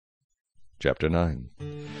Chapter 9.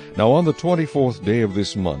 Now on the 24th day of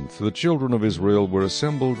this month the children of Israel were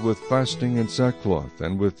assembled with fasting and sackcloth,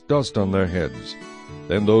 and with dust on their heads.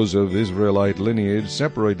 Then those of Israelite lineage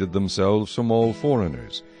separated themselves from all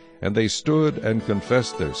foreigners, and they stood and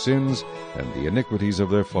confessed their sins and the iniquities of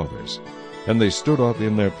their fathers. And they stood up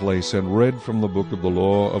in their place and read from the book of the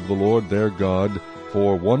law of the Lord their God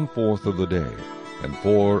for 1/4 of the day, and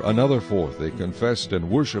for another fourth they confessed and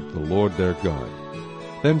worshipped the Lord their God.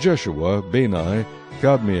 Then Jeshua, Bani,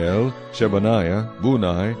 Kadmiel, Shebaniah,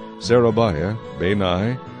 Bunai, Sherebiah,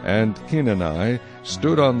 Bani, and Kenani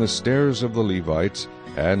stood on the stairs of the Levites,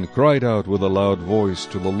 and cried out with a loud voice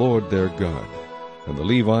to the Lord their God. And the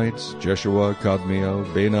Levites, Jeshua, Kadmiel,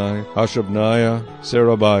 Bani, Hashabniah,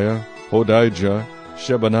 Sherebiah, Hodijah,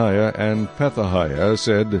 Shebaniah, and Pethahiah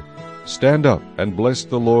said, Stand up, and bless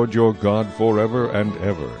the Lord your God forever and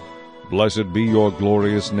ever. Blessed be your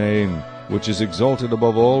glorious name, which is exalted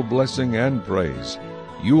above all blessing and praise.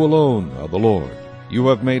 You alone are the Lord. You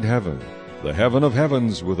have made heaven, the heaven of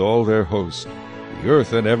heavens with all their host, the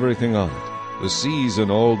earth and everything on it, the seas and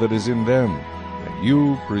all that is in them, and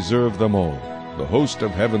you preserve them all. The host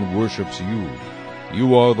of heaven worships you.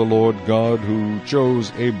 You are the Lord God who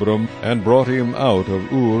chose Abram and brought him out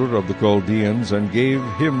of Ur of the Chaldeans and gave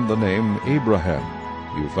him the name Abraham.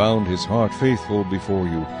 You found his heart faithful before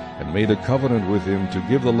you, and made a covenant with him to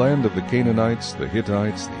give the land of the Canaanites, the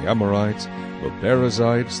Hittites, the Amorites, the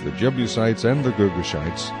Perizzites, the Jebusites, and the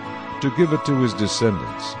Girgashites, to give it to his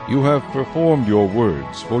descendants. You have performed your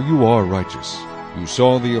words, for you are righteous. You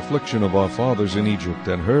saw the affliction of our fathers in Egypt,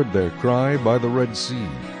 and heard their cry by the Red Sea.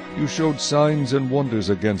 You showed signs and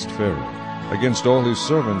wonders against Pharaoh, against all his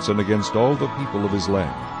servants, and against all the people of his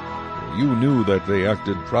land. For you knew that they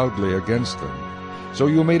acted proudly against them. So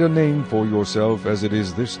you made a name for yourself as it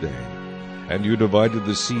is this day. And you divided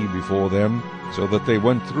the sea before them, so that they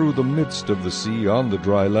went through the midst of the sea on the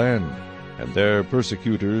dry land. And their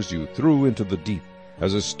persecutors you threw into the deep,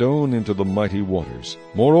 as a stone into the mighty waters.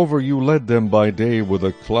 Moreover you led them by day with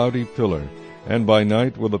a cloudy pillar, and by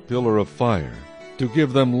night with a pillar of fire, to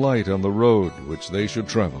give them light on the road which they should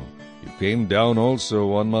travel. You came down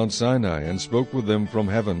also on Mount Sinai, and spoke with them from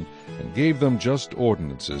heaven, and gave them just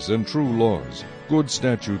ordinances and true laws, good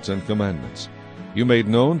statutes and commandments. You made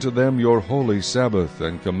known to them your holy Sabbath,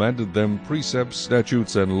 and commanded them precepts,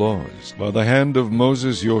 statutes, and laws. By the hand of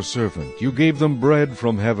Moses your servant you gave them bread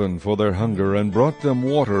from heaven for their hunger, and brought them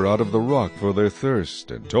water out of the rock for their thirst,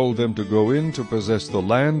 and told them to go in to possess the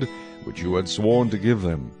land which you had sworn to give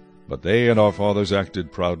them. But they and our fathers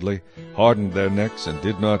acted proudly, hardened their necks, and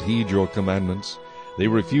did not heed your commandments. They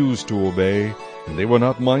refused to obey, and they were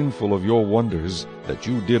not mindful of your wonders that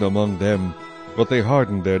you did among them, but they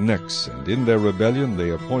hardened their necks, and in their rebellion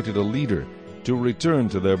they appointed a leader to return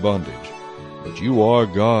to their bondage. But you are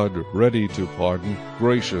God, ready to pardon,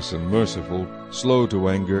 gracious and merciful, slow to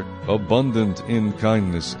anger, abundant in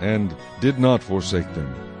kindness, and did not forsake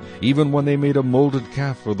them. Even when they made a molded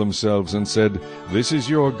calf for themselves, and said, This is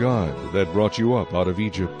your God that brought you up out of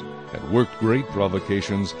Egypt, and worked great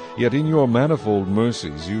provocations, yet in your manifold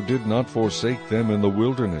mercies you did not forsake them in the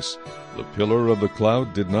wilderness. The pillar of the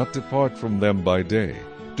cloud did not depart from them by day,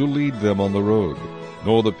 to lead them on the road,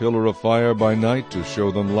 nor the pillar of fire by night to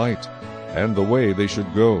show them light, and the way they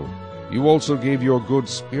should go. You also gave your good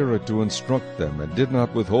spirit to instruct them, and did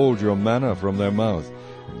not withhold your manna from their mouth,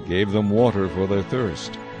 and gave them water for their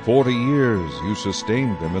thirst. 40 years you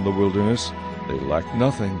sustained them in the wilderness. They lacked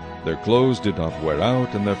nothing, their clothes did not wear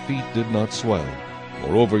out, and their feet did not swell.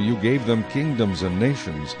 Moreover, you gave them kingdoms and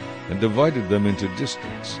nations, and divided them into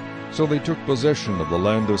districts. So they took possession of the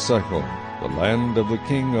land of Sihon, the land of the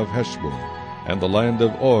king of Heshbon, and the land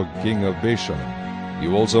of Og, king of Bashan.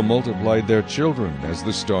 You also multiplied their children as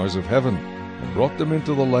the stars of heaven, and brought them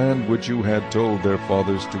into the land which you had told their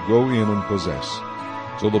fathers to go in and possess.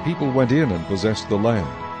 So the people went in and possessed the land.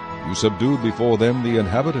 You subdued before them the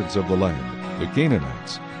inhabitants of the land, the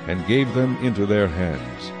Canaanites, and gave them into their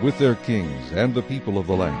hands, with their kings and the people of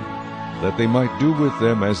the land, that they might do with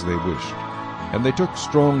them as they wished. And they took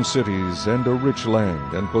strong cities and a rich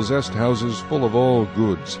land, and possessed houses full of all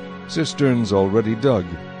goods, cisterns already dug,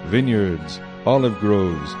 vineyards, olive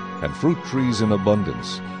groves, and fruit trees in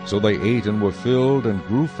abundance. So they ate and were filled and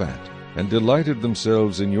grew fat, and delighted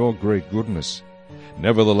themselves in your great goodness.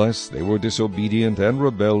 Nevertheless they were disobedient and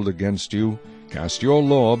rebelled against you, cast your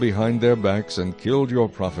law behind their backs, and killed your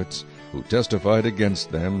prophets, who testified against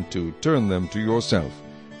them to turn them to yourself.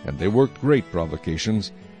 And they worked great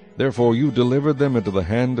provocations. Therefore you delivered them into the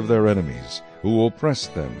hand of their enemies, who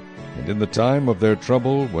oppressed them. And in the time of their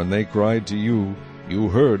trouble, when they cried to you, you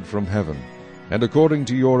heard from heaven. And according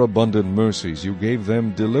to your abundant mercies you gave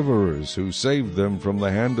them deliverers, who saved them from the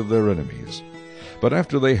hand of their enemies. But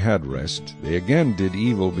after they had rest, they again did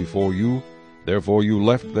evil before you. Therefore you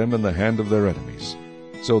left them in the hand of their enemies,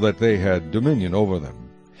 so that they had dominion over them.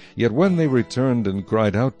 Yet when they returned and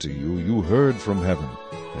cried out to you, you heard from heaven,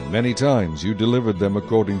 and many times you delivered them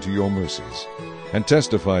according to your mercies, and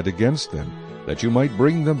testified against them, that you might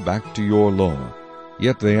bring them back to your law.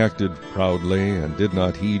 Yet they acted proudly, and did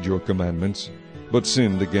not heed your commandments, but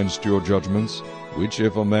sinned against your judgments, which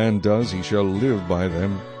if a man does, he shall live by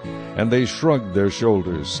them. And they shrugged their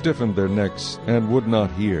shoulders, stiffened their necks, and would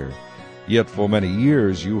not hear. Yet for many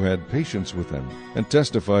years you had patience with them, and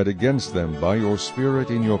testified against them by your Spirit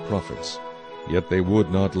in your prophets. Yet they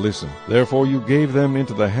would not listen. Therefore you gave them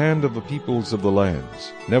into the hand of the peoples of the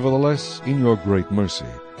lands. Nevertheless, in your great mercy,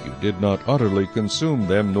 you did not utterly consume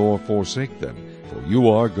them, nor forsake them. For you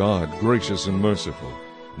are God, gracious and merciful.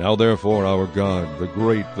 Now therefore, our God, the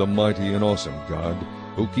great, the mighty, and awesome God,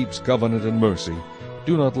 who keeps covenant and mercy,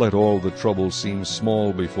 do not let all the trouble seem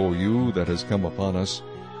small before you that has come upon us,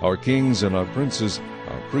 our kings and our princes,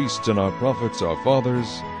 our priests and our prophets, our fathers,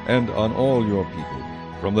 and on all your people,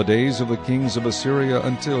 from the days of the kings of Assyria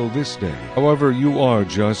until this day. However, you are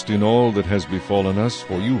just in all that has befallen us,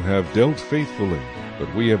 for you have dealt faithfully,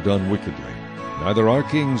 but we have done wickedly. Neither our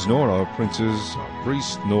kings nor our princes, our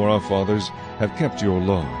priests nor our fathers have kept your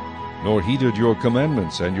law, nor heeded your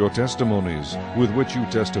commandments and your testimonies with which you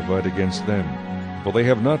testified against them. For they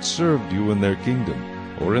have not served you in their kingdom,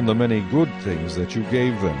 or in the many good things that you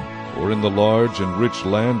gave them, or in the large and rich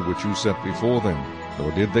land which you set before them,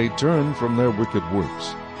 nor did they turn from their wicked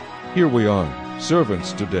works. Here we are,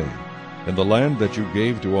 servants today, in the land that you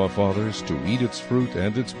gave to our fathers to eat its fruit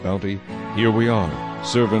and its bounty. Here we are,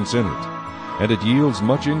 servants in it, and it yields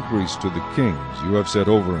much increase to the kings you have set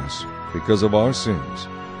over us, because of our sins.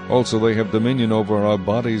 Also they have dominion over our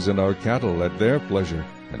bodies and our cattle at their pleasure,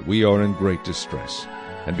 and we are in great distress.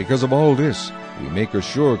 And because of all this, we make a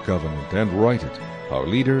sure covenant and write it. Our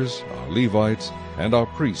leaders, our Levites, and our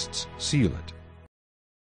priests seal it.